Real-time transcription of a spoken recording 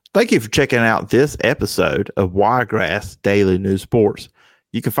Thank you for checking out this episode of Wiregrass Daily News Sports.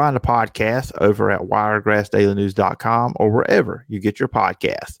 You can find the podcast over at wiregrassdailynews.com or wherever you get your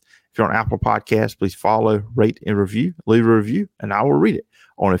podcasts. If you're on Apple Podcasts, please follow, rate, and review. Leave a review, and I will read it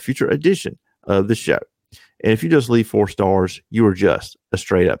on a future edition of the show. And if you just leave 4 stars, you are just a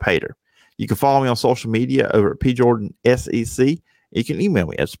straight-up hater. You can follow me on social media over at PJordanSEC. You can email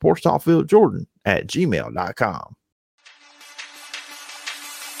me at sports.phillipjordan@gmail.com.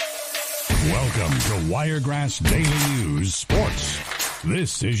 Welcome to Wiregrass Daily News Sports.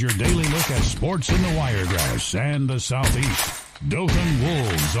 This is your daily look at sports in the Wiregrass and the Southeast. Dothan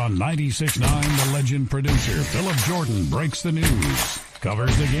Wolves on 96.9. The legend producer Phillip Jordan breaks the news,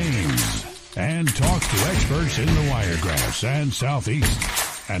 covers the games, and talks to experts in the Wiregrass and Southeast.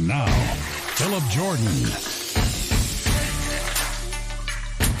 And now, Phillip Jordan.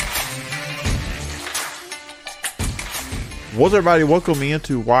 What's up, everybody? Welcome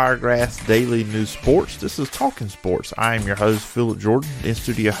into Wiregrass Daily News Sports. This is Talking Sports. I am your host, Phillip Jordan,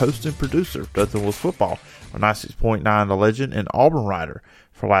 in-studio host and producer of Dothan Wolves Football on 96.9 The Legend and Auburn writer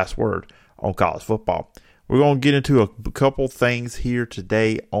for Last Word on college football. We're going to get into a couple things here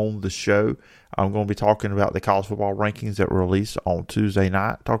today on the show. I'm going to be talking about the college football rankings that were released on Tuesday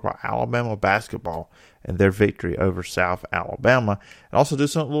night. Talk about Alabama basketball and their victory over South Alabama. And also do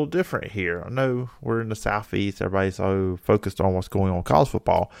something a little different here. I know we're in the Southeast. Everybody's so focused on what's going on in college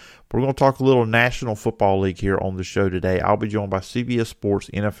football. But we're going to talk a little National Football League here on the show today. I'll be joined by CBS Sports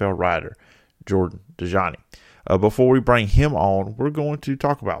NFL writer Jordan Dajani. Before we bring him on, we're going to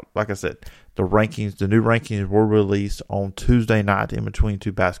talk about, like I said, the rankings. The new rankings were released on Tuesday night in between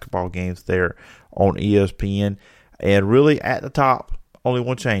 2 basketball games there on ESPN. And really at the top, only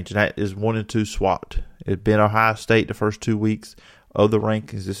one change, and that is 1 and 2 swapped. It's been Ohio State the first 2 weeks of the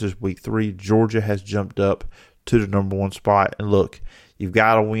rankings. This is week 3. Georgia has jumped up to the number 1 spot. And look, you've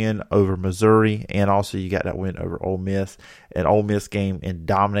got a win over Missouri, and also you got that win over Ole Miss. An Ole Miss game in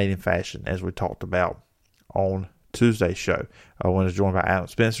dominating fashion, as we talked about on Tuesday's show. I was joined by Adam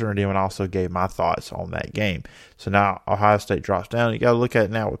Spencer, and then I also gave my thoughts on that game. So now Ohio State drops down. You got to look at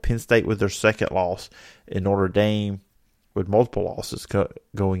it now with Penn State with their second loss, and Notre Dame with multiple losses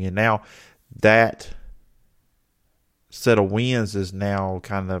going in now. That set of wins is now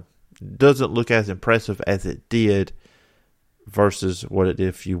kind of doesn't look as impressive as it did versus what it did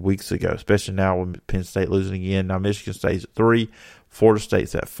a few weeks ago, especially now with Penn State losing again. Now Michigan State's at 3, Florida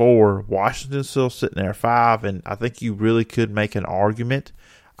State's at 4, Washington's still sitting there at 5, and I think you really could make an argument.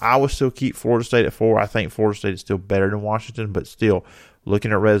 I would still keep Florida State at 4. I think Florida State is still better than Washington, but still,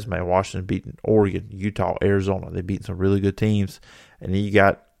 looking at resume, Washington beating Oregon, Utah, Arizona. They beat some really good teams, and then you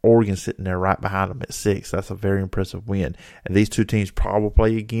got Oregon sitting there right behind them at 6. That's a very impressive win, and these 2 teams probably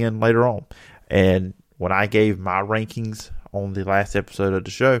play again later on. And when I gave my rankings on the last episode of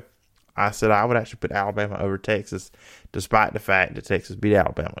the show, I said I would actually put Alabama over Texas, despite the fact that Texas beat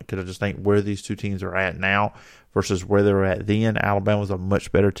Alabama. Because I just think where these 2 teams are at now versus where they were at then, Alabama's a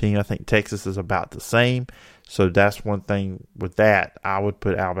much better team. I think Texas is about the same. So that's one thing with that. I would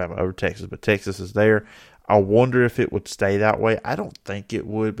put Alabama over Texas, but Texas is there. I wonder if it would stay that way. I don't think it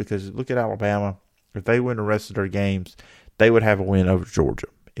would, because look at Alabama. If they win the rest of their games, they would have a win over Georgia.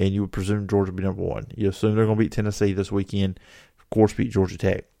 And you would presume Georgia would be number 1. You assume they're going to beat Tennessee this weekend. Of course, beat Georgia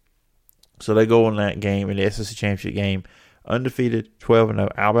Tech. So they go in that game, in the SEC Championship game, undefeated, 12-0.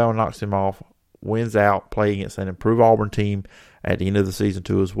 Alabama knocks them off, wins out, play against an improved Auburn team at the end of the season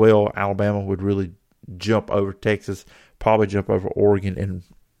too as well. Alabama would really jump over Texas, probably jump over Oregon, and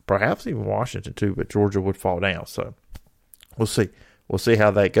perhaps even Washington too, but Georgia would fall down. So we'll see. We'll see how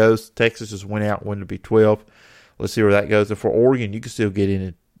that goes. Texas just went out, win to be 12. Let's see where that goes. And for Oregon, you can still get in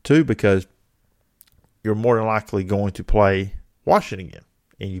it too, because you're more than likely going to play Washington again,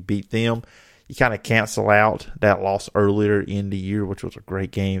 and you beat them. You kind of cancel out that loss earlier in the year, which was a great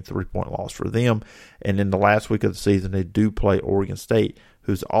game, 3-point loss for them. And in the last week of the season, they do play Oregon State,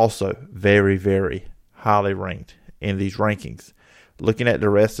 who's also very, very highly ranked in these rankings. Looking at the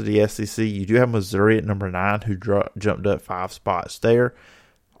rest of the SEC, you do have Missouri at number 9, who jumped up 5 spots there.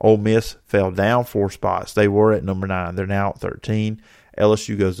 Ole Miss fell down 4 spots. They were at number 9. They're now at 13.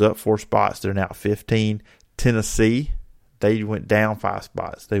 LSU goes up 4 spots. They're now at 15. Tennessee, they went down 5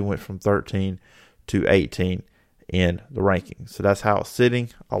 spots. They went from 13 to 18 in the rankings. So that's how it's sitting.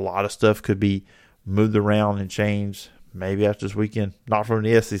 A lot of stuff could be moved around and changed maybe after this weekend. Not from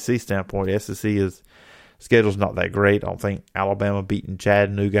the SEC standpoint. The SEC schedule's not that great. I don't think Alabama beating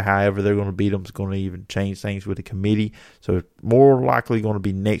Chattanooga, however they're going to beat them, is going to even change things with the committee. So it's more likely going to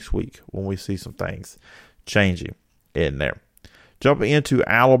be next week when we see some things changing in there. Jumping into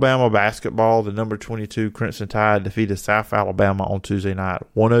Alabama basketball, the number 22 Crimson Tide defeated South Alabama on Tuesday night,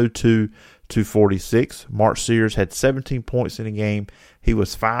 102-46. Mark Sears had 17 points in the game. He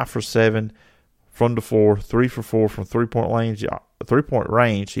was 5 for 7 from the floor, 3 for 4 from three-point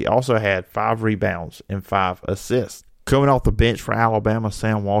range. He also had 5 rebounds and 5 assists. Coming off the bench for Alabama,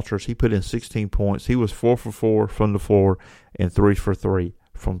 Sam Walters, he put in 16 points. He was 4 for 4 from the floor and 3 for 3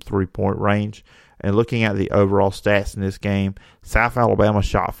 from three-point range. And looking at the overall stats in this game, South Alabama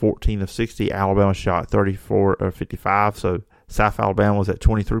shot 14 of 60. Alabama shot 34 of 55. So South Alabama was at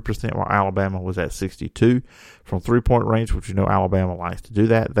 23%, while Alabama was at 62 from three-point range, which you know Alabama likes to do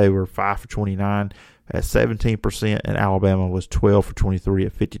that. They were 5 for 29 at 17%, and Alabama was 12 for 23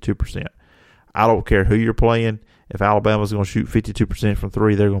 at 52%. I don't care who you're playing. If Alabama's going to shoot 52% from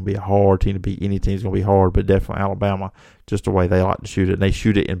three, they're going to be a hard team to beat. Any team's going to be hard, but definitely Alabama, just the way they like to shoot it. And they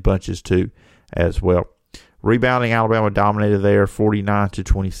shoot it in bunches too as well. Rebounding, Alabama dominated there,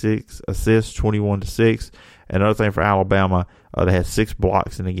 49-26. Assists, 21-6. Another thing for Alabama, they had 6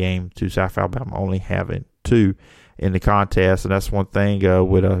 blocks in the game to South Alabama only having 2 in the contest. And that's one thing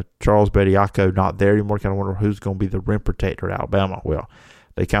with Charles Bediako not there anymore. Kind of wonder who's going to be the rim protector at Alabama. Well,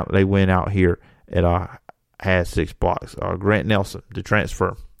 they win out here and had 6 blocks. Grant Nelson, the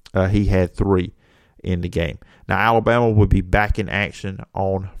transfer, he had 3 in the game. Now, Alabama will be back in action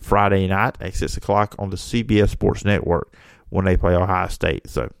on Friday night at 6 o'clock on the CBS Sports Network when they play Ohio State.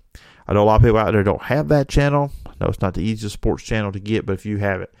 So I know a lot of people out there don't have that channel. I know it's not the easiest sports channel to get, but if you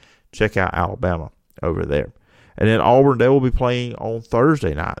have it, check out Alabama over there. And then Auburn, they will be playing on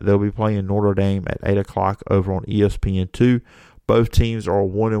Thursday night. They'll be playing Notre Dame at 8 o'clock over on ESPN2. Both teams are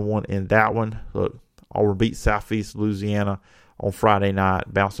 1-1 in that one. Look, Auburn beat Southeast Louisiana on Friday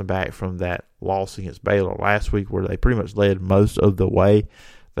night, bouncing back from that loss against Baylor last week where they pretty much led most of the way.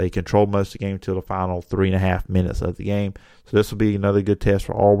 They controlled most of the game until the final 3.5 minutes of the game. So this will be another good test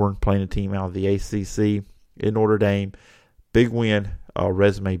for Auburn, playing a team out of the ACC in Notre Dame. Big win,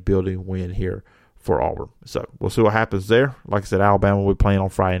 resume-building win here for Auburn. So we'll see what happens there. Like I said, Alabama will be playing on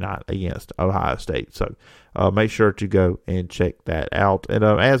Friday night against Ohio State. So make sure to go and check that out. And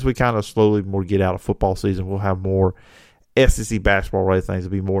as we kind of slowly more get out of football season, we'll have more SEC basketball related things.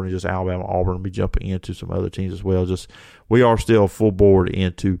 It'll be more than just Alabama, Auburn. We'll be jumping into some other teams as well. We are still full board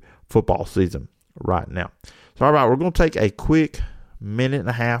into football season right now. So all right, we're going to take a quick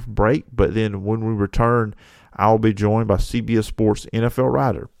 1.5-minute break, but then when we return, I'll be joined by CBS Sports NFL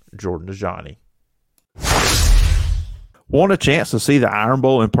writer Jordan Dajani. Want a chance to see the Iron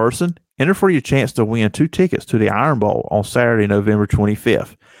Bowl in person? Enter for your chance to win 2 tickets to the Iron Bowl on Saturday, November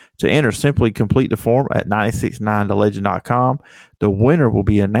 25th. To enter, simply complete the form at 969thelegend.com. The winner will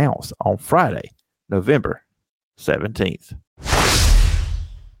be announced on Friday, November 17th.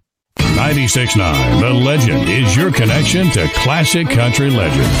 96.9 The Legend is your connection to classic country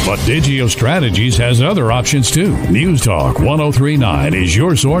legends. But Digio Strategies has other options too. News Talk 103.9 is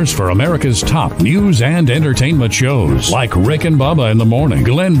your source for America's top news and entertainment shows like Rick and Bubba in the morning,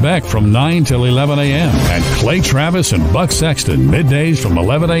 Glenn Beck from 9 till 11 a.m., and Clay Travis and Buck Sexton middays from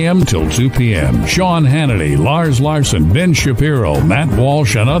 11 a.m. till 2 p.m. Sean Hannity, Lars Larson, Ben Shapiro, Matt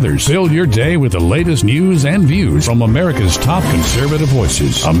Walsh, and others fill your day with the latest news and views from America's top conservative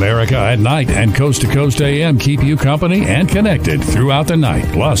voices. America at Night and Coast to Coast AM keep you company and connected throughout the night.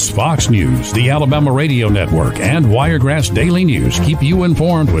 Plus, Fox News, the Alabama Radio Network, and Wiregrass Daily News keep you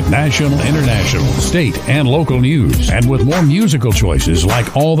informed with national, international, state, and local news. And with more musical choices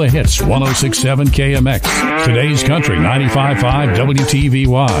like All the Hits, 106.7 KMX, Today's Country, 95.5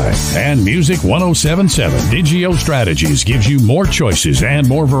 WTVY, and Music 107.7. Digio Strategies gives you more choices and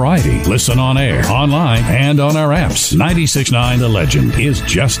more variety. Listen on air, online, and on our apps. 96.9 The Legend is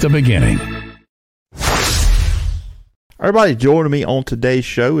just the beginning. Everybody, joining me on today's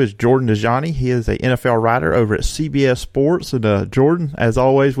show is Jordan Dajani. He is an NFL writer over at CBS Sports. And Jordan, as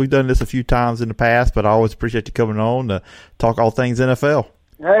always, we've done this a few times in the past, but I always appreciate you coming on to talk all things NFL.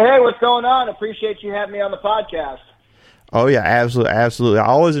 Hey, what's going on? Appreciate you having me on the podcast. Oh, yeah, absolutely. I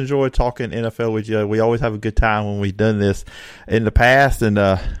always enjoy talking NFL with you. We always have a good time when we've done this in the past. And,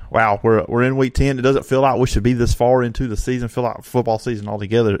 wow, we're in Week 10. It doesn't feel like we should be this far into the season. I feel like football season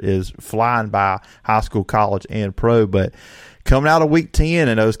altogether is flying by, high school, college, and pro. But coming out of Week 10,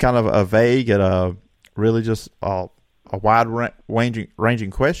 and it was kind of a vague and really just a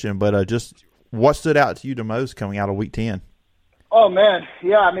wide-ranging question. But just what stood out to you the most coming out of Week 10? Oh, man.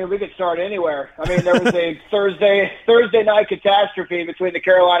 Yeah, I mean, we could start anywhere. I mean, there was a Thursday night catastrophe between the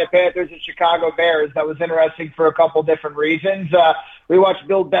Carolina Panthers and Chicago Bears that was interesting for a couple different reasons. We watched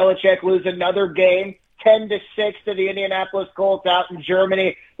Bill Belichick lose another game 10-6 to the Indianapolis Colts out in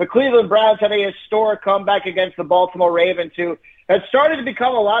Germany. The Cleveland Browns had a historic comeback against the Baltimore Ravens, who had started to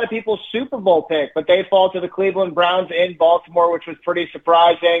become a lot of people's Super Bowl pick, but they fall to the Cleveland Browns in Baltimore, which was pretty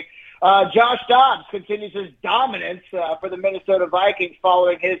surprising. Josh Dobbs continues his dominance for the Minnesota Vikings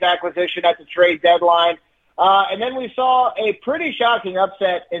following his acquisition at the trade deadline. And then we saw a pretty shocking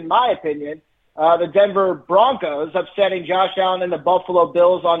upset, in my opinion. The Denver Broncos upsetting Josh Allen and the Buffalo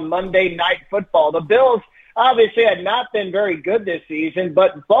Bills on Monday Night Football. The Bills obviously had not been very good this season,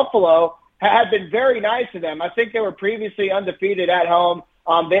 but Buffalo had been very nice to them. I think they were previously undefeated at home.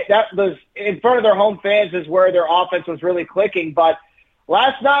 That was in front of their home fans is where their offense was really clicking. But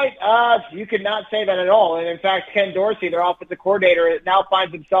last night, you could not say that at all. And in fact, Ken Dorsey, their offensive coordinator, now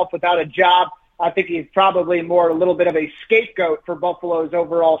finds himself without a job. I think he's probably a little bit of a scapegoat for Buffalo's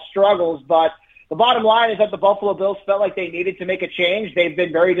overall struggles. But the bottom line is that the Buffalo Bills felt like they needed to make a change. They've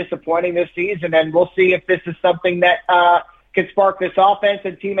been very disappointing this season, and we'll see if this is something that can spark this offense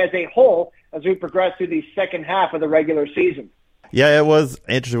and team as a whole as we progress through the second half of the regular season. Yeah, it was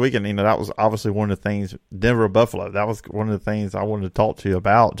an interesting weekend. That was obviously one of the things, Denver Buffalo, that was one of the things I wanted to talk to you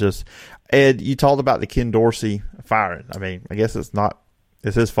about. Just, Ed, you talked about the Ken Dorsey firing. I guess it's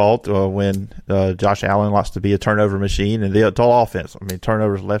his fault when Josh Allen likes to be a turnover machine and the whole offense.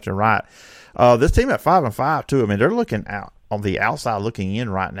 Turnovers left and right. This team at 5-5 too. They're looking out on the outside looking in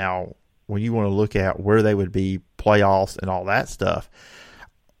right now when you want to look at where they would be playoffs and all that stuff.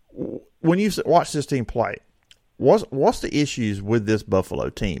 When you watch this team play, what's the issues with this Buffalo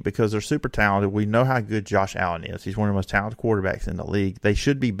team? Because they're super talented. We know how good Josh Allen is. He's one of the most talented quarterbacks in the league. They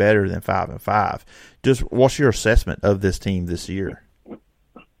should be better than 5-5. Just what's your assessment of this team this year?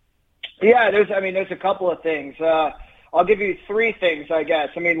 Yeah, there's a couple of things. I'll give you three things, I guess.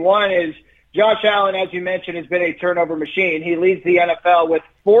 One is Josh Allen, as you mentioned, has been a turnover machine. He leads the NFL with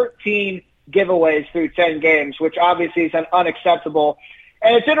 14 giveaways through 10 games, which obviously is unacceptable.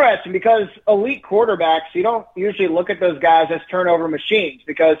 And it's interesting because elite quarterbacks, you don't usually look at those guys as turnover machines,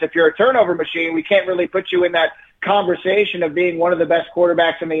 because if you're a turnover machine, we can't really put you in that conversation of being one of the best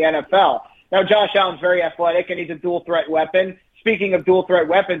quarterbacks in the NFL. Now, Josh Allen's very athletic, and he's a dual-threat weapon. Speaking of dual-threat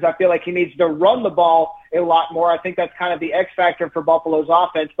weapons, I feel like he needs to run the ball a lot more. I think that's kind of the X factor for Buffalo's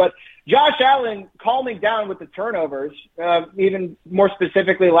offense. But Josh Allen calming down with the turnovers, even more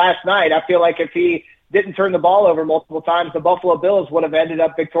specifically last night, I feel like if he didn't turn the ball over multiple times, the Buffalo Bills would have ended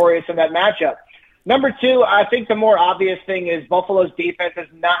up victorious in that matchup. Number two, I think the more obvious thing is Buffalo's defense has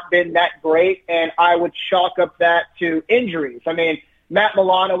not been that great, and I would chalk up that to injuries. Matt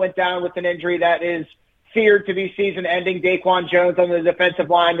Milano went down with an injury that is feared to be season-ending. Daquan Jones on the defensive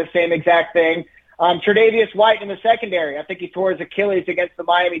line, the same exact thing. Tre'Davious White in the secondary. I think he tore his Achilles against the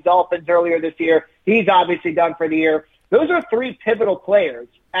Miami Dolphins earlier this year. He's obviously done for the year. Those are three pivotal players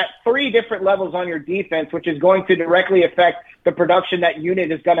at three different levels on your defense, which is going to directly affect the production that unit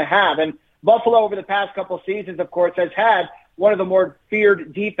is going to have. And Buffalo over the past couple of seasons, of course, has had one of the more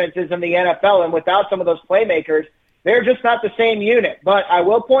feared defenses in the NFL. And without some of those playmakers, they're just not the same unit. But I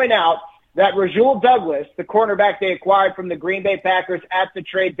will point out that Rasul Douglas, the cornerback they acquired from the Green Bay Packers at the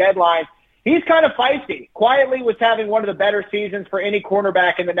trade deadline, he's kind of feisty. Quietly was having one of the better seasons for any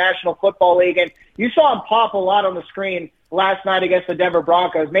cornerback in the National Football League. And you saw him pop a lot on the screen last night against the Denver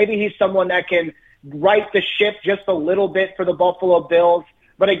Broncos. Maybe he's someone that can right the ship just a little bit for the Buffalo Bills.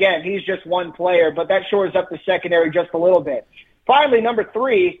 But again, he's just one player, but that shores up the secondary just a little bit. Finally, number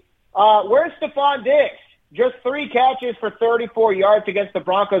three, where's Stephon Diggs? Just 3 catches for 34 yards against the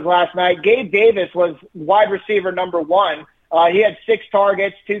Broncos last night. Gabe Davis was wide receiver number 1. He had 6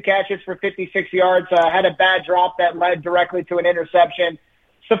 targets, 2 catches for 56 yards, had a bad drop that led directly to an interception.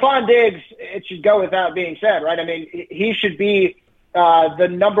 Stephon Diggs, it should go without being said, right? He should be the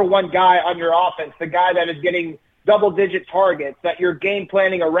number 1 guy on your offense, the guy that is getting double-digit targets, that you're game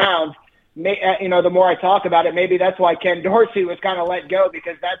planning around. The more I talk about it, maybe that's why Ken Dorsey was kind of let go,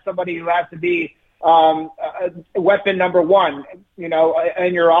 because that's somebody who has to be weapon number 1,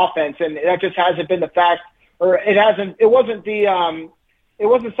 in your offense. And that just hasn't been the fact, or it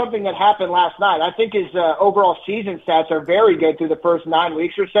wasn't something that happened last night. I think his overall season stats are very good through the first 9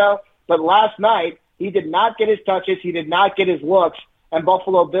 weeks or so. But last night, he did not get his touches. He did not get his looks. And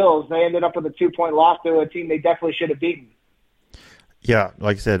Buffalo Bills, they ended up with a 2-point loss to a team they definitely should have beaten. Yeah,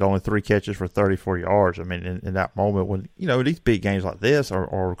 like I said, only 3 catches for 34 yards. In that moment when, these big games like this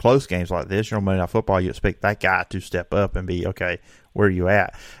or close games like this, Monday Night Football, you expect that guy to step up and be, okay, where are you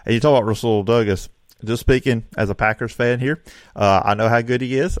at? And you talk about Rasul Douglas. Just speaking as a Packers fan here, I know how good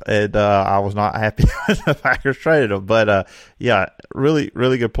he is, and I was not happy when the Packers traded him. But, really,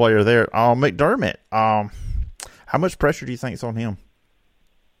 really good player there. McDermott, how much pressure do you think is on him?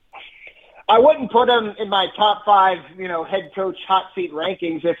 I wouldn't put him in my top 5, head coach hot seat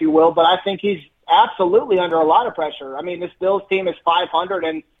rankings, if you will, but I think he's absolutely under a lot of pressure. I mean, this Bills team is 500,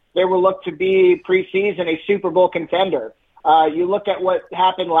 and they were looked to be preseason a Super Bowl contender. You look at what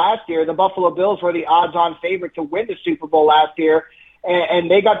happened last year. The Buffalo Bills were the odds-on favorite to win the Super Bowl last year,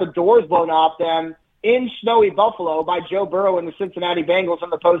 and they got the doors blown off them in snowy Buffalo by Joe Burrow and the Cincinnati Bengals in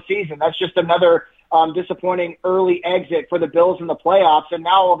the postseason. That's just another disappointing early exit for the Bills in the playoffs. And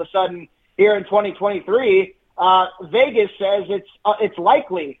now all of a sudden, here in 2023, Vegas says it's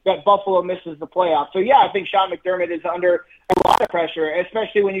likely that Buffalo misses the playoffs. So, yeah, I think Sean McDermott is under a lot of pressure,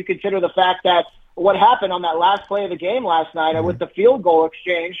 especially when you consider the fact that what happened on that last play of the game last night with the field goal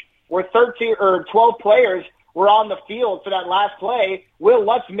exchange, where 13 or 12 players were on the field for that last play. Will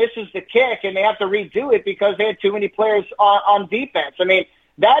Lutz misses the kick, and they have to redo it because they had too many players on defense. I mean,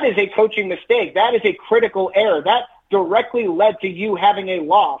 that is a coaching mistake. That is a critical error. That directly led to you having a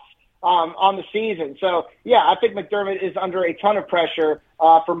loss on the season. So, yeah, I think McDermott is under a ton of pressure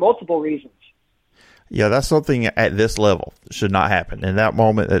for multiple reasons. Yeah, that's something at this level should not happen. In that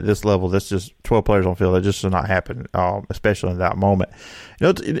moment, at this level, that's just 12 players on field. That just should not happen, especially in that moment.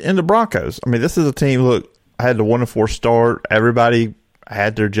 In the Broncos, I mean, this is a team, look, had the 1-4 start. Everybody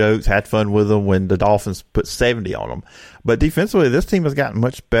had their jokes, had fun with them when the Dolphins put 70 on them. But defensively, this team has gotten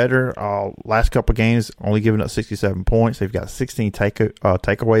much better. Last couple of games, only giving up 67 points. They've got 16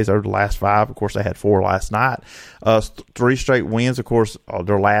 takeaways over the last 5. Of course, they had 4 last night. 3 straight wins. Of course,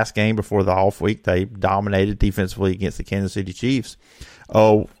 their last game before the off week, they dominated defensively against the Kansas City Chiefs.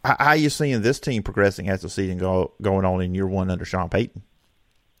 How are you seeing this team progressing as the season going on in year 1 under Sean Payton?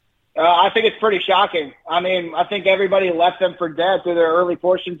 I think it's pretty shocking. I mean, I think everybody left them for dead through their early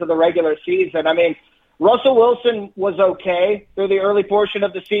portions of the regular season. I mean, Russell Wilson was okay through the early portion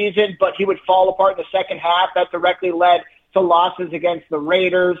of the season, but he would fall apart in the second half. That directly led to losses against the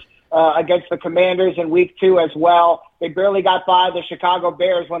Raiders, against the Commanders in week 2 as well. They barely got by the Chicago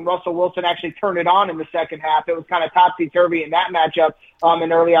Bears when Russell Wilson actually turned it on in the second half. It was kind of topsy-turvy in that matchup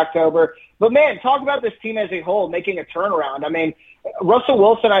in early October. But, man, talk about this team as a whole making a turnaround. I mean, Russell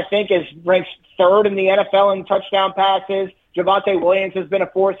Wilson, I think, is ranked 3rd in the NFL in touchdown passes. Javonte Williams has been a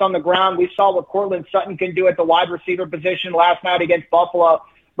force on the ground. We saw what Cortland Sutton can do at the wide receiver position last night against Buffalo.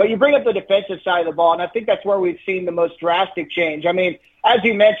 But you bring up the defensive side of the ball, and I think that's where we've seen the most drastic change. I mean, as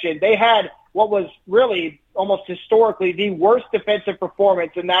you mentioned, they had what was really almost historically the worst defensive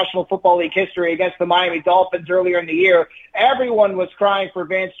performance in National Football League history against the Miami Dolphins earlier in the year. Everyone was crying for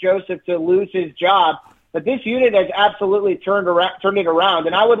Vance Joseph to lose his job. But this unit has absolutely turned it around.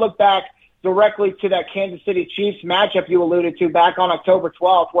 And I would look back directly to that Kansas City Chiefs matchup you alluded to back on October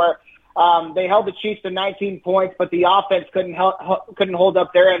 12th, where they held the Chiefs to 19 points, but the offense couldn't hold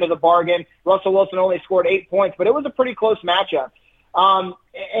up their end of the bargain. Russell Wilson only scored 8 points, but it was a pretty close matchup.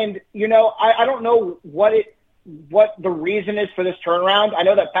 And I don't know what the reason is for this turnaround. I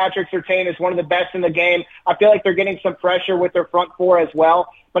know that Patrick Surtain is one of the best in the game. I feel like they're getting some pressure with their front 4 as well.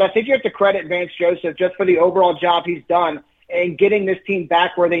 But I think you have to credit Vance Joseph just for the overall job he's done in getting this team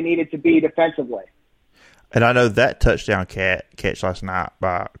back where they needed to be defensively. And I know that touchdown catch last night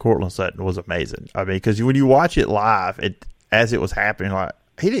by Cortland Sutton was amazing. I mean, because when you watch it live, as it was happening, like,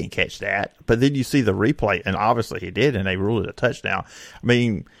 he didn't catch that. But then you see the replay, and obviously he did, and they ruled it a touchdown. I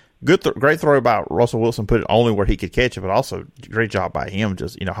mean, great throw by Russell Wilson, put it only where he could catch it, but also great job by him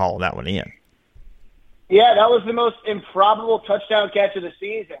just, hauling that one in. Yeah, that was the most improbable touchdown catch of the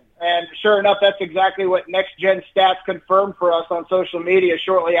season. And sure enough, that's exactly what Next Gen Stats confirmed for us on social media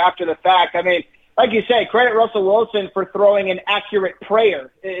shortly after the fact. I mean, like you say, credit Russell Wilson for throwing an accurate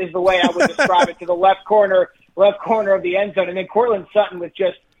prayer is the way I would describe it, to the left corner of the end zone. And then Cortland Sutton with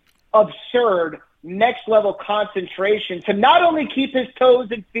just absurd next-level concentration to not only keep his toes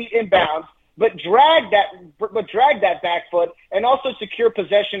and feet in bounds, but drag that back foot and also secure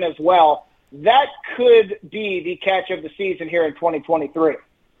possession as well. That could be the catch of the season here in 2023.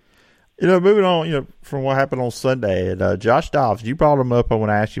 Moving on, from what happened on Sunday, and Josh Dobbs, you brought him up. I want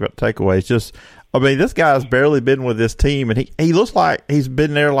to ask you about takeaways. This guy's barely been with this team, and he looks like he's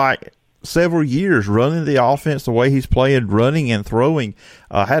been there like several years, running the offense the way he's playing, running and throwing.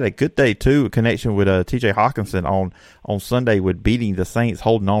 Had a good day too, a connection with T.J. Hawkinson on Sunday with beating the Saints,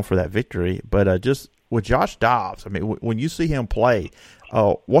 holding on for that victory. But just with Josh Dobbs, I mean, when you see him play,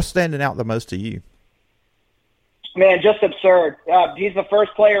 what's standing out the most to you? Man, just absurd. He's the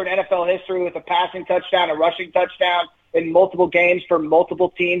first player in NFL history with a passing touchdown, a rushing touchdown in multiple games for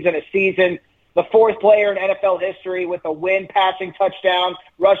multiple teams in a season. The 4th player in NFL history with a win, passing touchdown,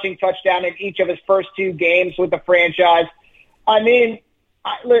 rushing touchdown in each of his first 2 games with the franchise. I mean,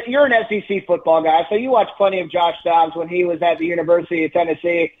 you're an SEC football guy, so you watched plenty of Josh Dobbs when he was at the University of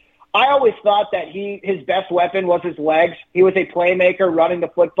Tennessee. I always thought that his best weapon was his legs. He was a playmaker running the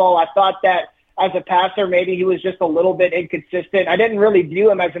football. I thought that as a passer, maybe he was just a little bit inconsistent. I didn't really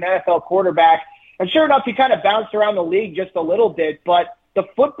view him as an NFL quarterback. And sure enough, he kind of bounced around the league just a little bit. But the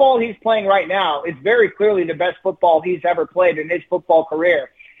football he's playing right now is very clearly the best football he's ever played in his football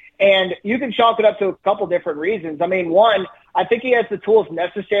career. And you can chalk it up to a couple different reasons. I mean, one, I think he has the tools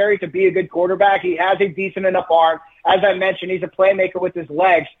necessary to be a good quarterback. He has a decent enough arm. As I mentioned, he's a playmaker with his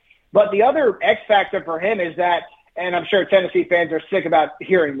legs. But the other X factor for him is that, and I'm sure Tennessee fans are sick about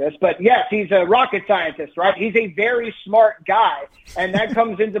hearing this, but yes, he's a rocket scientist, right? He's a very smart guy, and that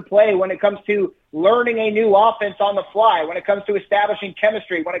comes into play when it comes to learning a new offense on the fly, when it comes to establishing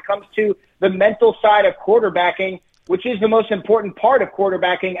chemistry, when it comes to the mental side of quarterbacking, which is the most important part of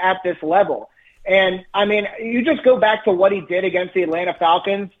quarterbacking at this level. And, I mean, you just go back to what he did against the Atlanta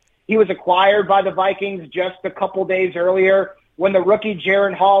Falcons. He was acquired by the Vikings just a couple days earlier. When the rookie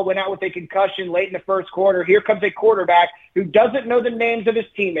Jaron Hall went out with a concussion late in the first quarter, here comes a quarterback who doesn't know the names of his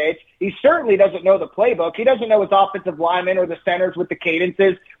teammates. He certainly doesn't know the playbook. He doesn't know his offensive linemen or the centers with the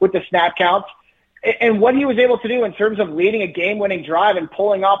cadences, with the snap counts. And what he was able to do in terms of leading a game-winning drive and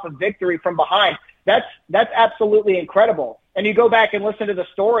pulling off a victory from behind, that's absolutely incredible. And you go back and listen to the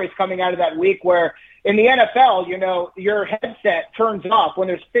stories coming out of that week where in the NFL, you know, your headset turns off when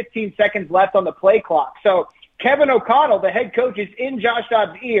there's 15 seconds left on the play clock. So Kevin O'Connell, the head coach, is in Josh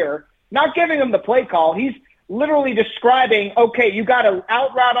Dobbs' ear, not giving him the play call. He's literally describing, okay, you got an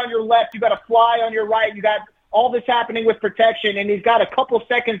out route on your left, you got a fly on your right, you got all this happening with protection, and he's got a couple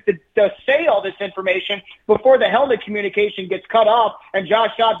seconds to say all this information before the helmet communication gets cut off and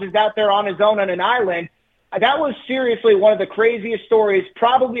Josh Dobbs is out there on his own on an island. That was seriously one of the craziest stories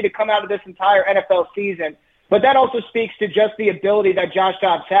probably to come out of this entire NFL season. But that also speaks to just the ability that Josh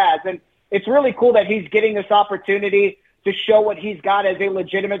Dobbs has. And it's really cool that he's getting this opportunity to show what he's got as a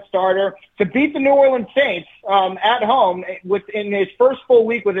legitimate starter, to beat the New Orleans Saints at home in his first full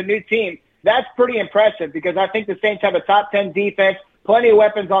week with a new team. That's pretty impressive because I think the Saints have a top 10 defense, plenty of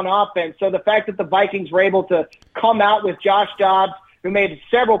weapons on offense. So the fact that the Vikings were able to come out with Josh Dobbs, who made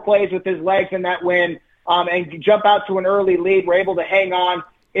several plays with his legs in that win, and jump out to an early lead, were able to hang on.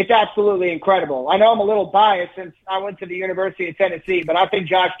 It's absolutely incredible. I know I'm a little biased since I went to the University of Tennessee, but I think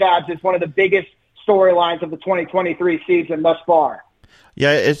Josh Dobbs is one of the biggest storylines of the 2023 season thus far.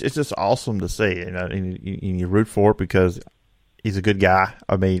 Yeah, it's just awesome to see, you know, and you root for it because he's a good guy.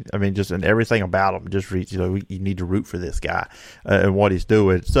 I mean, just and everything about him just reads. You know, you need to root for this guy and what he's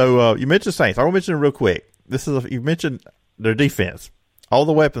doing. So you mentioned Saints. I want to mention it real quick. You mentioned their defense, all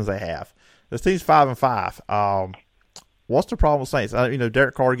the weapons they have. This team's 5-5. What's the problem with Saints? You know,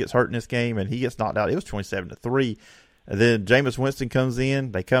 Derek Carr gets hurt in this game and he gets knocked out. It was 27-3. And then Jameis Winston comes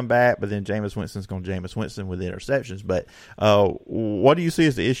in. They come back, but then Jameis Winston's going to Jameis Winston with the interceptions. But what do you see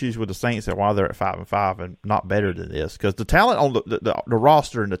as the issues with the Saints and why they're at 5-5 and not better than this? Because the talent on the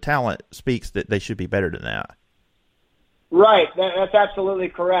roster and the talent speaks that they should be better than that. Right. That's absolutely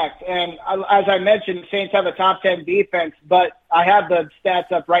correct. And as I mentioned, the Saints have a top 10 defense, but I have the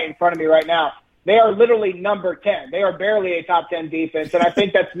stats up right in front of me right now. They are literally number 10. They are barely a top 10 defense, and I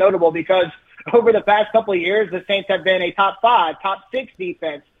think that's notable because over the past couple of years, the Saints have been a top 5, top 6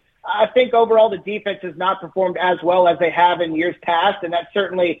 defense. I think overall the defense has not performed as well as they have in years past, and that's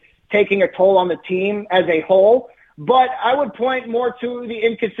certainly taking a toll on the team as a whole. But I would point more to the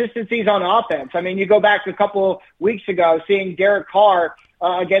inconsistencies on offense. I mean, you go back a couple of weeks ago, seeing Derek Carr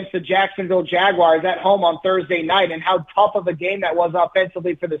against the Jacksonville Jaguars at home on Thursday night and how tough of a game that was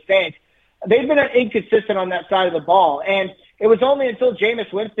offensively for the Saints. They've been inconsistent on that side of the ball. And it was only until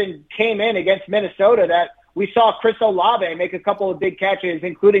Jameis Winston came in against Minnesota that we saw Chris Olave make a couple of big catches,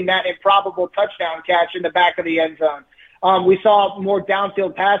 including that improbable touchdown catch in the back of the end zone. We saw more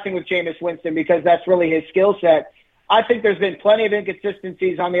downfield passing with Jameis Winston because that's really his skill set. I think there's been plenty of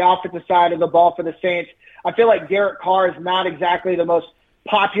inconsistencies on the offensive side of the ball for the Saints. I feel like Derek Carr is not exactly the most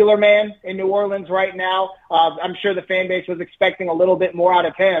popular man in New Orleans right now. I'm sure the fan base was expecting a little bit more out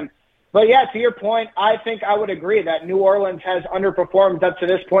of him. But, yeah, to your point, I think I would agree that New Orleans has underperformed up to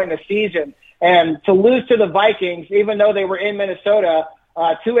this point in the season. And to lose to the Vikings, even though they were in Minnesota,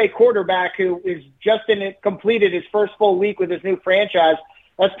 to a quarterback who is just completed his first full week with his new franchise,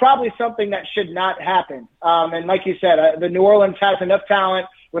 that's probably something that should not happen. And like you said, the New Orleans has enough talent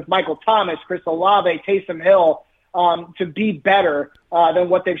with Michael Thomas, Chris Olave, Taysom Hill to be better than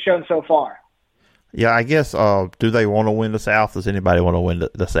what they've shown so far. Yeah, I guess, do they want to win the South? Does anybody want to win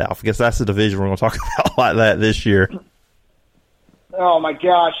the South? I guess that's the division we're going to talk about like that this year. Oh, my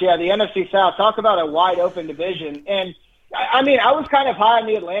gosh. Yeah, the NFC South. Talk about a wide-open division. And, I mean, I was kind of high on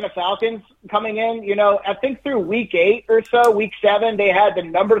the Atlanta Falcons coming in. You know, I think through week 8 or so, week 7, they had the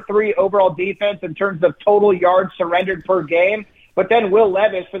number 3 overall defense in terms of total yards surrendered per game. But then Will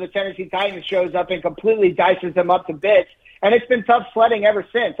Levis for the Tennessee Titans shows up and completely dices them up to bits. And it's been tough sledding ever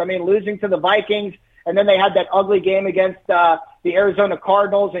since. I mean, losing to the Vikings, and then they had that ugly game against the Arizona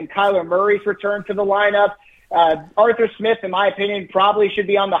Cardinals, and Kyler Murray's return to the lineup. Arthur Smith, in my opinion, probably should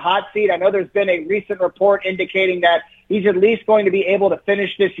be on the hot seat. I know there's been a recent report indicating that he's at least going to be able to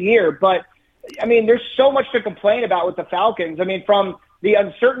finish this year. But, I mean, there's so much to complain about with the Falcons. I mean, from the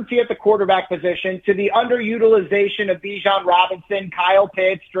uncertainty at the quarterback position to the underutilization of Bijan Robinson, Kyle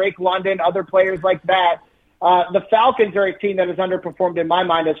Pitts, Drake London, other players like that, the Falcons are a team that has underperformed in my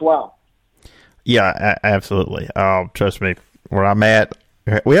mind as well. Yeah, absolutely. Trust me, where I'm at,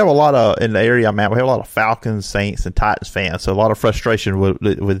 we have a lot of, in the area I'm at, we have a lot of Falcons, Saints, and Titans fans, so a lot of frustration with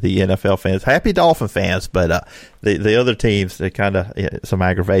the NFL fans. Happy Dolphin fans, but the other teams, they kind of, some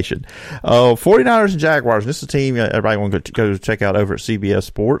aggravation. 49ers and Jaguars, this is a team everybody wants to go check out over at CBS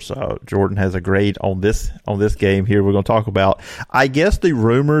Sports. Jordan has a grade on this game here we're going to talk about. I guess the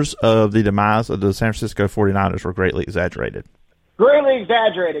rumors of the demise of the San Francisco 49ers were greatly exaggerated. Greatly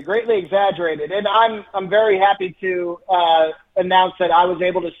exaggerated. And I'm very happy to announce that I was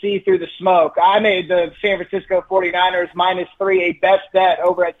able to see through the smoke. I made the San Francisco 49ers -3 a best bet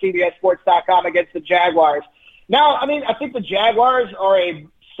over at CBSSports.com against the Jaguars. Now, I mean, I think the Jaguars are a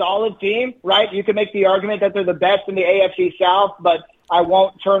solid team, right? You can make the argument that they're the best in the AFC South, but I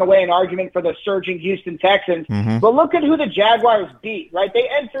won't turn away an argument for the surging Houston Texans. Mm-hmm. But look at who the Jaguars beat, right? They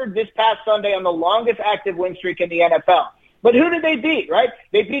entered this past Sunday on the longest active win streak in the NFL. But who did they beat, right?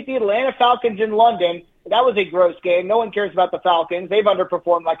 They beat the Atlanta Falcons in London. That was a gross game. No one cares about the Falcons. They've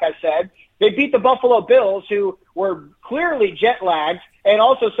underperformed, like I said. They beat the Buffalo Bills, who were clearly jet-lagged and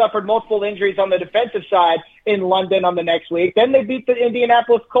also suffered multiple injuries on the defensive side in London on the next week. Then they beat the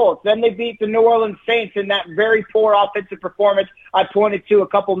Indianapolis Colts. Then they beat the New Orleans Saints in that very poor offensive performance I pointed to a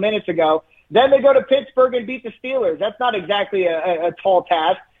couple minutes ago. Then they go to Pittsburgh and beat the Steelers. That's not exactly a tall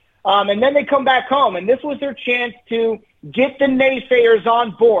task. And then they come back home, and this was their chance to get the naysayers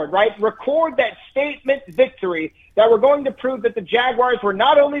on board, right? Record that statement victory that we're going to prove that the Jaguars were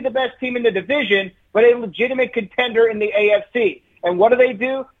not only the best team in the division, but a legitimate contender in the AFC. And what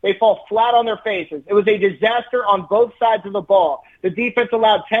do? They fall flat on their faces. It was a disaster on both sides of the ball. The defense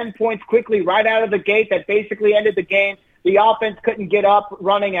allowed 10 points quickly right out of the gate that basically ended the game. The offense couldn't get up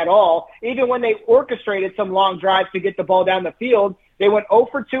running at all. Even when they orchestrated some long drives to get the ball down the field, they went 0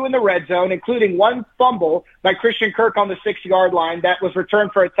 for 2 in the red zone, including one fumble by Christian Kirk on the 6-yard line that was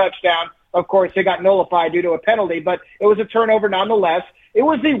returned for a touchdown. Of course, it got nullified due to a penalty, but it was a turnover nonetheless. It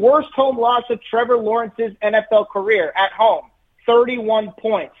was the worst home loss of Trevor Lawrence's NFL career at home, 31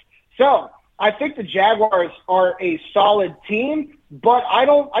 points. So I think the Jaguars are a solid team, but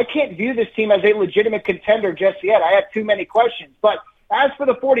I can't view this team as a legitimate contender just yet. I have too many questions. But as for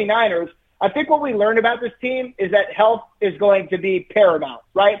the 49ers, I think what we learned about this team is that health is going to be paramount,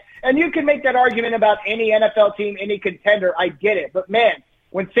 right? And you can make that argument about any NFL team, any contender. I get it. But, man,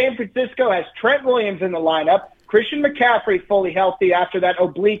 when San Francisco has Trent Williams in the lineup, Christian McCaffrey fully healthy after that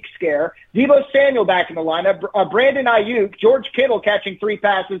oblique scare, Deebo Samuel back in the lineup, Brandon Ayuk, George Kittle catching 3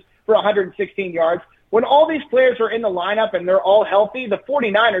 passes for 116 yards. When all these players are in the lineup and they're all healthy, the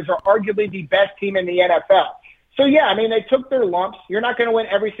 49ers are arguably the best team in the NFL. So, yeah, I mean, they took their lumps. You're not going to win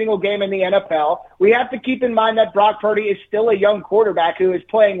every single game in the NFL. We have to keep in mind that Brock Purdy is still a young quarterback who is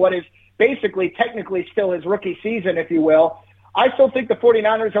playing what is basically technically still his rookie season, if you will. I still think the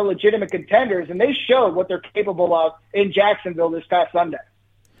 49ers are legitimate contenders, and they showed what they're capable of in Jacksonville this past Sunday.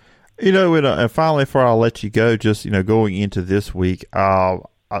 You know, and finally, before I'll let you go, just, going into this week, I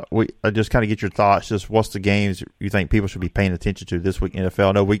just kind of get your thoughts. Just what's the games you think people should be paying attention to this week in the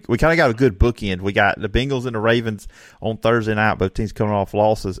NFL? No, we kind of got a good bookend. We got the Bengals and the Ravens on Thursday night, both teams coming off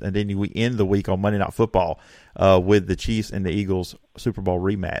losses, and then we end the week on Monday Night Football with the Chiefs and the Eagles Super Bowl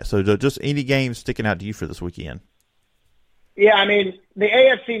rematch. So just any games sticking out to you for this weekend? Yeah, I mean, the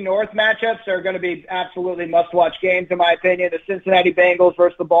AFC North matchups are going to be absolutely must-watch games, in my opinion. The Cincinnati Bengals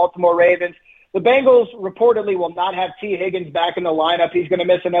versus the Baltimore Ravens. The Bengals reportedly will not have T. Higgins back in the lineup. He's going to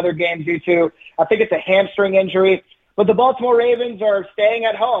miss another game due to, I think it's a hamstring injury. But the Baltimore Ravens are staying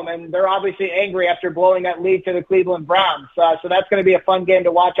at home, and they're obviously angry after blowing that lead to the Cleveland Browns. So that's going to be a fun game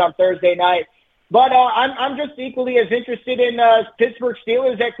to watch on Thursday night. But I'm just equally as interested in Pittsburgh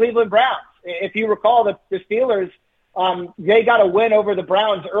Steelers at Cleveland Browns. If you recall, the Steelers, they got a win over the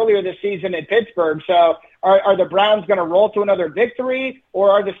Browns earlier this season in Pittsburgh. So are the Browns going to roll to another victory,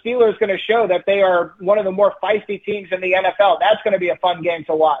 or are the Steelers going to show that they are one of the more feisty teams in the NFL? That's going to be a fun game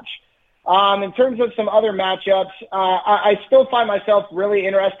to watch. In terms of some other matchups, I still find myself really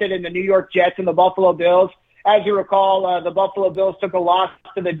interested in the New York Jets and the Buffalo Bills. As you recall, the Buffalo Bills took a loss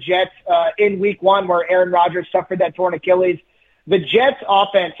to the Jets in Week 1 where Aaron Rodgers suffered that torn Achilles. The Jets'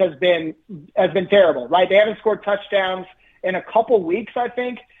 offense has been terrible, right? They haven't scored touchdowns in a couple weeks, I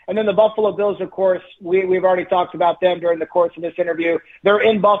think. And then the Buffalo Bills, of course, we've already talked about them during the course of this interview. They're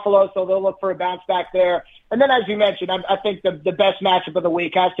in Buffalo, so they'll look for a bounce back there. And then, as you mentioned, I think the best matchup of the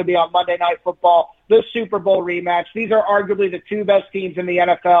week has to be on Monday Night Football, the Super Bowl rematch. These are arguably the two best teams in the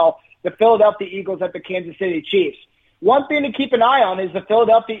NFL, the Philadelphia Eagles at the Kansas City Chiefs. One thing to keep an eye on is the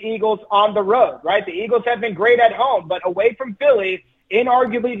Philadelphia Eagles on the road, right? The Eagles have been great at home, but away from Philly, in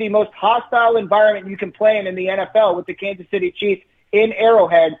arguably the most hostile environment you can play in the NFL with the Kansas City Chiefs in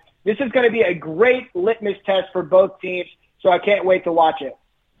Arrowhead. This is going to be a great litmus test for both teams, so I can't wait to watch it.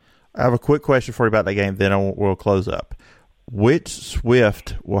 I have a quick question for you about that game, then we'll close up. Which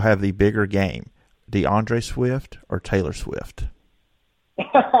Swift will have the bigger game, DeAndre Swift or Taylor Swift?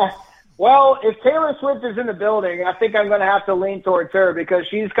 Well, if Taylor Swift is in the building, I think I'm going to have to lean towards her because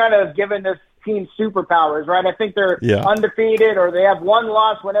she's kind of given this team superpowers, right? I think they're undefeated or they have one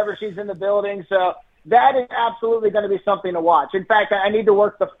loss whenever she's in the building, so that is absolutely going to be something to watch. In fact, I need to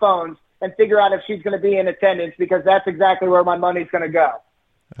work the phones and figure out if she's going to be in attendance because that's exactly where my money's going to go.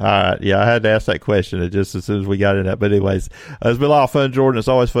 All right. Yeah, I had to ask that question just as soon as we got in that. But anyways, it's been a lot of fun, Jordan. It's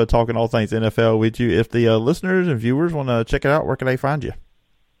always fun talking all things NFL with you. If the listeners and viewers want to check it out, where can they find you?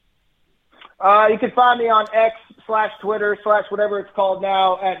 You can find me on X/Twitter/ whatever it's called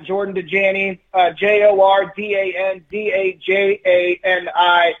now at Jordan Dajani,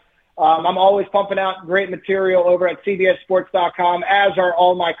 JORDANDAJANI. I'm always pumping out great material over at CBSSports.com, as are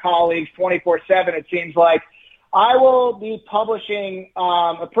all my colleagues 24/7, it seems like. I will be publishing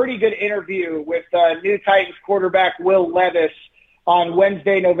a pretty good interview with new Titans quarterback Will Levis on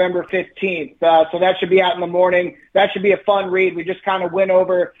Wednesday, November 15th. So that should be out in the morning. That should be a fun read. We just kind of went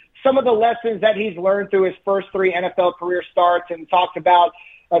over some of the lessons that he's learned through his first 3 NFL career starts and talked about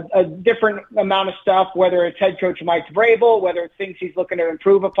a different amount of stuff, whether it's head coach Mike Vrabel, whether it's things he's looking to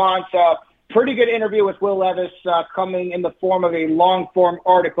improve upon. So pretty good interview with Will Levis coming in the form of a long-form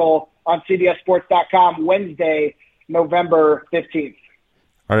article on CBSSports.com Wednesday, November 15th.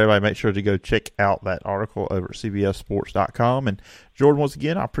 All right, everybody, make sure to go check out that article over at CBSSports.com. And Jordan, once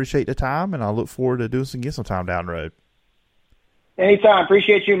again, I appreciate the time, and I look forward to doing this again sometime down the road. Anytime.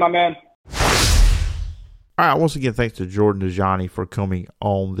 Appreciate you, my man. All right, once again, thanks to Jordan Dajani for coming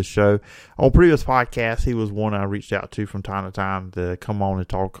on the show. On previous podcasts, he was one I reached out to from time to time to come on and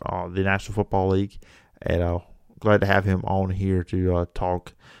talk the National Football League. And glad to have him on here to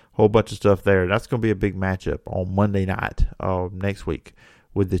talk a whole bunch of stuff there. That's going to be a big matchup on Monday night next week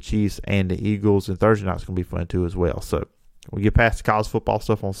with the Chiefs and the Eagles. And Thursday night's going to be fun, too, as well. So we get past the college football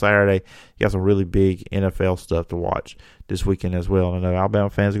stuff on Saturday. You got some really big NFL stuff to watch this weekend as well. And I know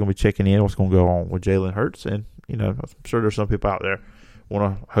Alabama fans are going to be checking in what's going to go on with Jalen Hurts. And, you know, I'm sure there's some people out there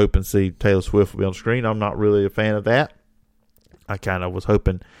want to hope and see Taylor Swift will be on the screen. I'm not really a fan of that. I kind of was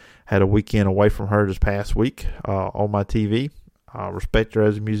hoping, had a weekend away from her this past week on my TV. I respect her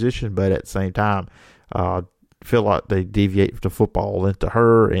as a musician, but at the same time, feel like they deviate the football into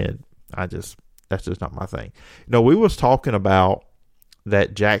her, and that's just not my thing. You know, we was talking about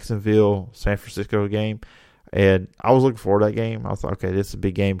that Jacksonville-San Francisco game, and I was looking forward to that game. I thought, okay, this is a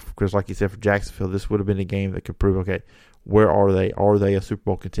big game because, like you said, for Jacksonville, this would have been a game that could prove, okay, where are they? Are they a Super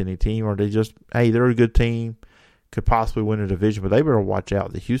Bowl contending team, or are they just, hey, they're a good team, could possibly win a division, but they better watch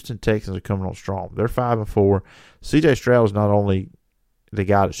out. The Houston Texans are coming on strong. They're 5-4. C.J. Stroud is not only the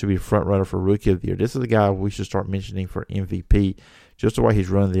guy that should be front runner for Rookie of the Year. This is the guy we should start mentioning for MVP. Just the way he's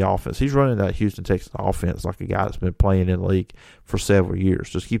running the offense. He's running that Houston Texans offense like a guy that's been playing in the league for several years.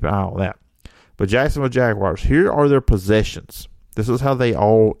 Just keep an eye on that. But Jacksonville Jaguars, here are their possessions. This is how they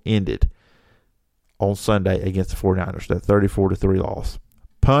all ended on Sunday against the 49ers, that 34-3 loss.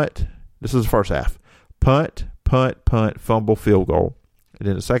 Punt, this is the first half. Punt, fumble, field goal. And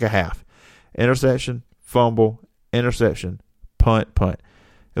then the second half, interception, fumble, interception, punt.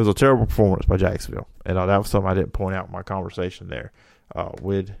 It was a terrible performance by Jacksonville. And that was something I didn't point out in my conversation there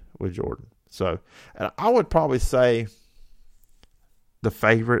with Jordan. So, and I would probably say the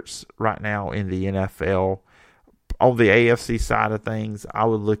favorites right now in the NFL, on the AFC side of things, I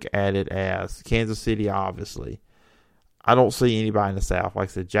would look at it as Kansas City, obviously. I don't see anybody in the South. Like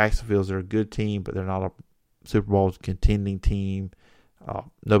I said, Jacksonville's a good team, but they're not a Super Bowl contending team.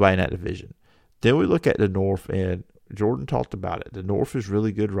 Nobody in that division. Then we look at the North, and Jordan talked about it. The North is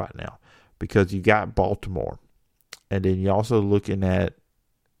really good right now because you got Baltimore. And then you're also looking at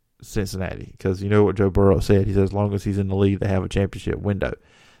Cincinnati because you know what Joe Burrow said. He said as long as he's in the league, they have a championship window.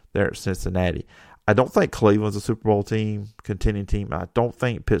 there at Cincinnati. I don't think Cleveland's a Super Bowl team, contending team. I don't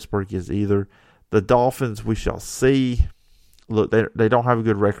think Pittsburgh is either. The Dolphins, we shall see. Look, they don't have a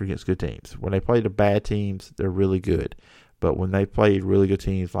good record against good teams. When they play the bad teams, they're really good. But when they played really good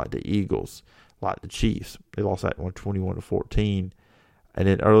teams like the Eagles, like the Chiefs, they lost that one 21-14. And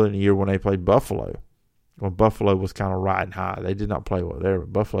then early in the year when they played Buffalo, when Buffalo was kind of riding high, they did not play well there.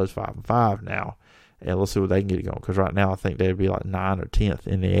 But Buffalo's 5-5 now. And let's see what they can get going. Because right now I think they'd be like 9th or 10th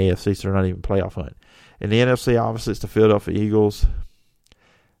in the AFC, so they're not even playoff hunt. In the NFC, obviously, it's the Philadelphia Eagles.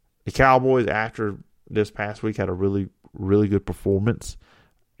 The Cowboys, after this past week, had a really, really good performance.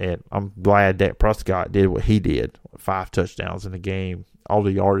 And I'm glad Dak Prescott did what he did. 5 touchdowns in the game. All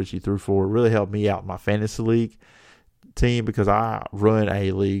the yardage he threw for really helped me out in my fantasy league team because I run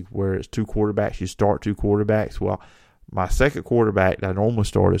a league where it's 2 quarterbacks. You start 2 quarterbacks. Well, my second quarterback that I normally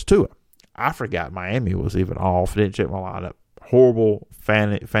start is Tua. I forgot Miami was even off. Didn't check my lineup. Horrible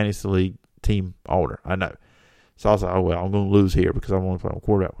fantasy league team owner, I know. So I was like, oh, well, I'm going to lose here because I'm only playing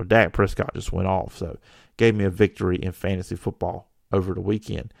quarterback. Well, Dak Prescott just went off, so gave me a victory in fantasy football over the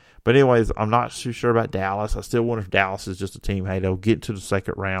weekend. But anyways, I'm not too sure about Dallas. I still wonder if Dallas is just a team, hey, they'll get to the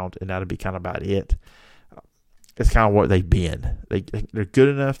second round, and that'll be kind of about it. It's kind of what they've been. They're good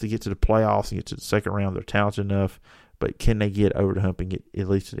enough to get to the playoffs and get to the second round. They're talented enough, but can they get over the hump and get at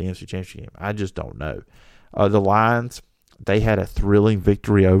least to the NFC Championship game? I just don't know. The Lions, they had a thrilling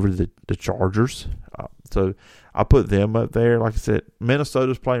victory over the Chargers. So I put them up there. Like I said,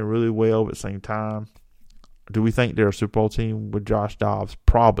 Minnesota's playing really well, but at the same time, do we think they're a Super Bowl team with Josh Dobbs?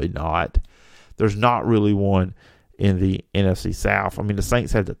 Probably not. There's not really one in the NFC South. I mean, the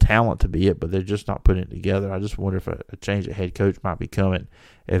Saints have the talent to be it, but they're just not putting it together. I just wonder if a change of head coach might be coming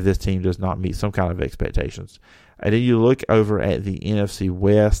if this team does not meet some kind of expectations. And then you look over at the NFC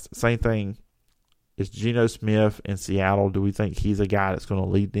West, same thing. Is Geno Smith in Seattle? Do we think he's a guy that's going to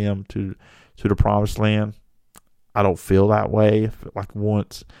lead them to the promised land? I don't feel that way. Like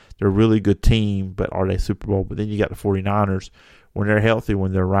once they're a really good team, but are they Super Bowl? But then you got the 49ers. When they're healthy,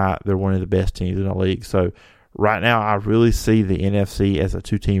 when they're right, they're one of the best teams in the league. So right now, I really see the NFC as a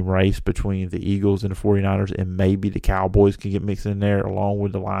 2-team race between the Eagles and the 49ers, and maybe the Cowboys can get mixed in there along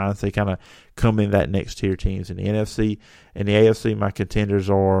with the Lions. They kind of come in that next tier teams in the NFC. And the AFC, my contenders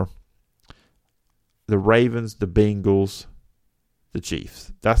are the Ravens, the Bengals, the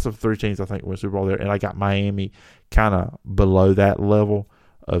Chiefs. That's the 3 teams I think win Super Bowl there. And I got Miami kind of below that level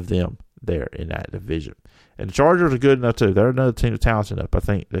of them there in that division. And the Chargers are good enough too. They're another team that's talented enough. I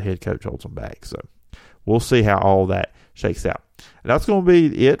think the head coach holds them back. So we'll see how all that shakes out. And that's going to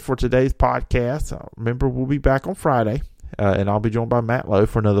be it for today's podcast. Remember, we'll be back on Friday, and I'll be joined by Matt Lowe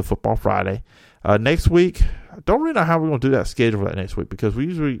for another Football Friday. Next week, I don't really know how we're going to do that schedule for that next week because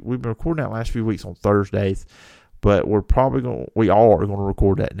we've been recording that last few weeks on Thursdays, but we are going to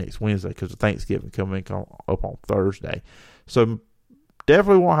record that next Wednesday because the Thanksgiving coming up on Thursday. So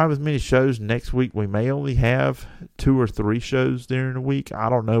definitely won't have as many shows next week. We may only have 2 or 3 shows during the week. I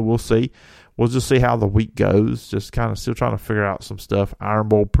don't know. We'll see. We'll just see how the week goes. Just kind of still trying to figure out some stuff. Iron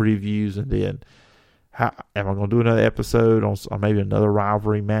Bowl previews, and then am I going to do another episode on maybe another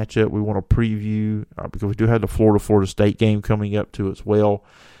rivalry matchup we want to preview because we do have the Florida State game coming up too as well.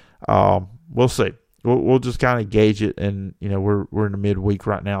 We'll see. We'll just kind of gauge it, and we're in the midweek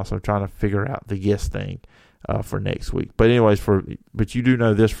right now, so I'm trying to figure out the guest thing for next week. But anyways, but you do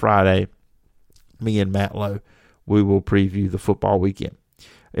know this Friday, me and Matt Lowe, we will preview the football weekend.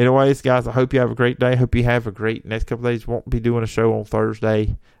 Anyways, guys, I hope you have a great day. Hope you have a great next couple of days. Won't be doing a show on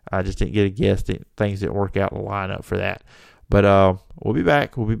Thursday. I just didn't get a guest. Things didn't work out in the lineup for that. But we'll be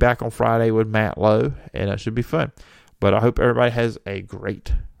back. We'll be back on Friday with Matt Lowe, and it should be fun. But I hope everybody has a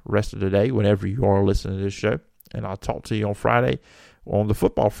great rest of the day whenever you are listening to this show. And I'll talk to you on Friday on the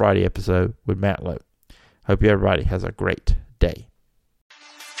Football Friday episode with Matt Lowe. Hope everybody has a great day.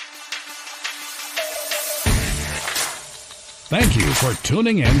 Thank you for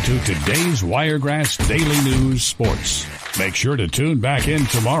tuning in to today's Wiregrass Daily News Sports. Make sure to tune back in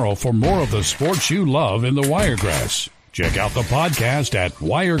tomorrow for more of the sports you love in the Wiregrass. Check out the podcast at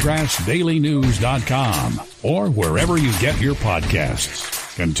wiregrassdailynews.com or wherever you get your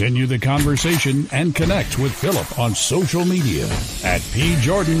podcasts. Continue the conversation and connect with Phillip on social media at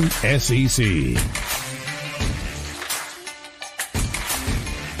PJordanSEC.